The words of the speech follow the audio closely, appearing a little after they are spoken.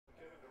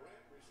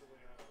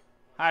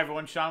Hi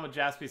everyone, Sean with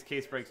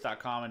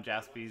JaspysCaseBreaks.com and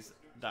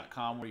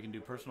Jaspys.com, where you can do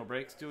personal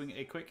breaks. Doing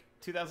a quick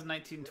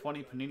 2019-20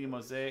 Panini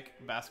Mosaic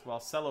basketball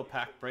cello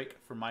pack break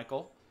for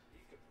Michael.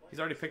 He's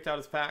already picked out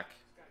his pack.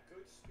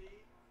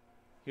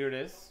 Here it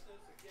is.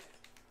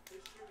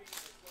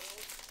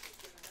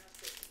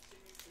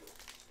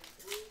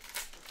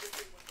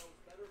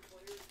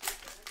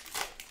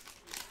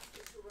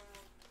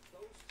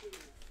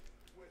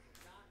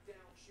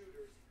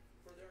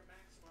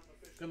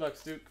 Good luck,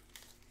 Stuke.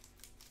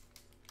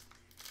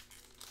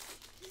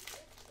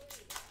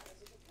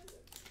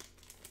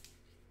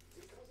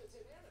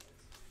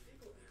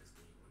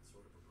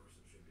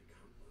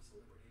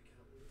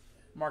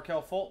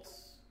 Markelle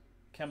Fultz,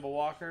 Kemba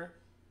Walker,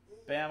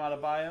 Bam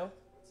Adebayo,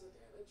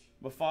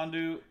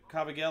 Mfiondu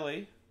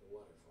Kabengele,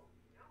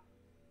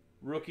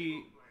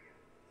 rookie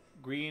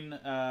green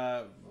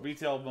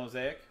retail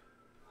Mosaic,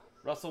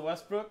 Russell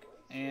Westbrook,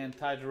 and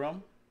Ty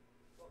Jerome.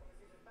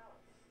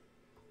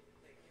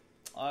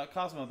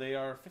 Cosmo, they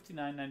are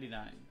 $59.99.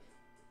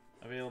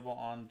 Available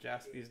on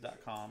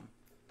Jaspys.com.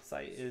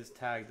 Site is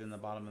tagged in the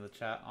bottom of the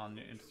chat on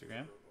your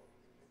Instagram.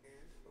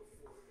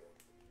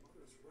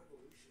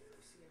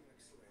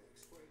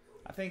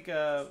 I think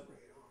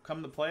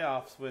come the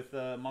playoffs with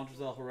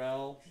Montrezl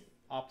Harrell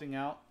opting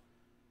out,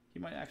 he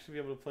might actually be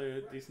able to play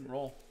a decent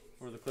role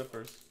for the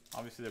Clippers.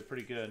 Obviously, they're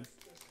pretty good.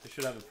 They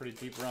should have a pretty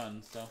deep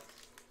run, so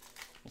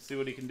we'll see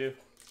what he can do.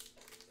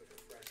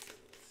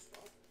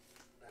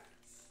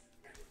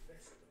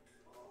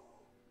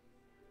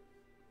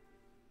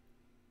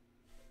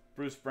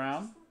 Bruce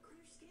Brown,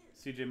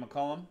 C.J.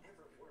 McCollum,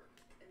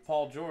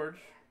 Paul George,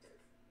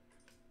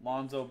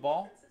 Lonzo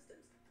Ball,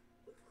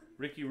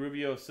 Ricky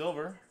Rubio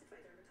Silver,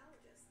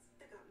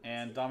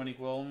 and Dominique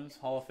Williams,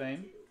 Hall of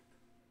Fame.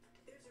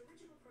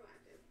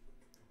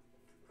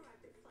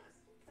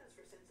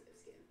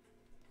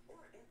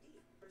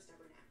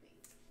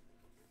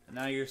 And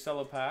now your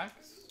cello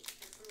packs.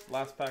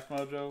 Last pack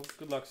mojo.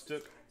 Good luck,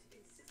 Stuck.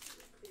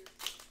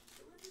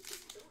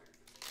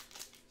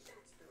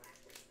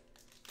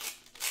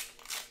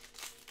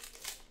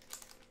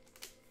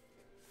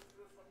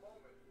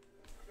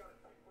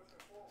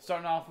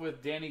 Starting off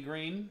with Danny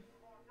Green,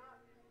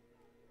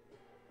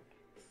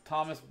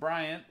 Thomas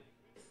Bryant,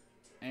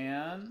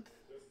 and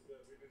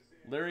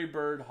Larry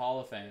Bird, Hall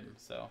of Fame.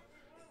 So,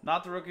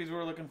 not the rookies we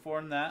were looking for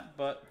in that,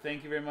 but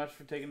thank you very much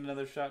for taking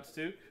another shot,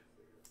 Stuke.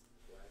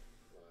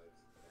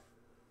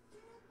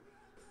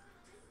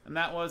 And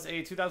that was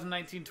a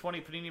 2019-20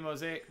 Panini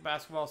Mosaic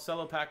basketball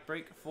cello pack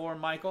break for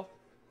Michael.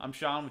 I'm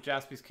Sean with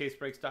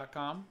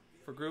JaspysCaseBreaks.com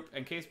for group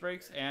and case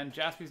breaks, and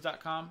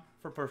Jaspys.com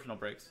for personal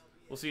breaks.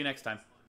 We'll see you next time.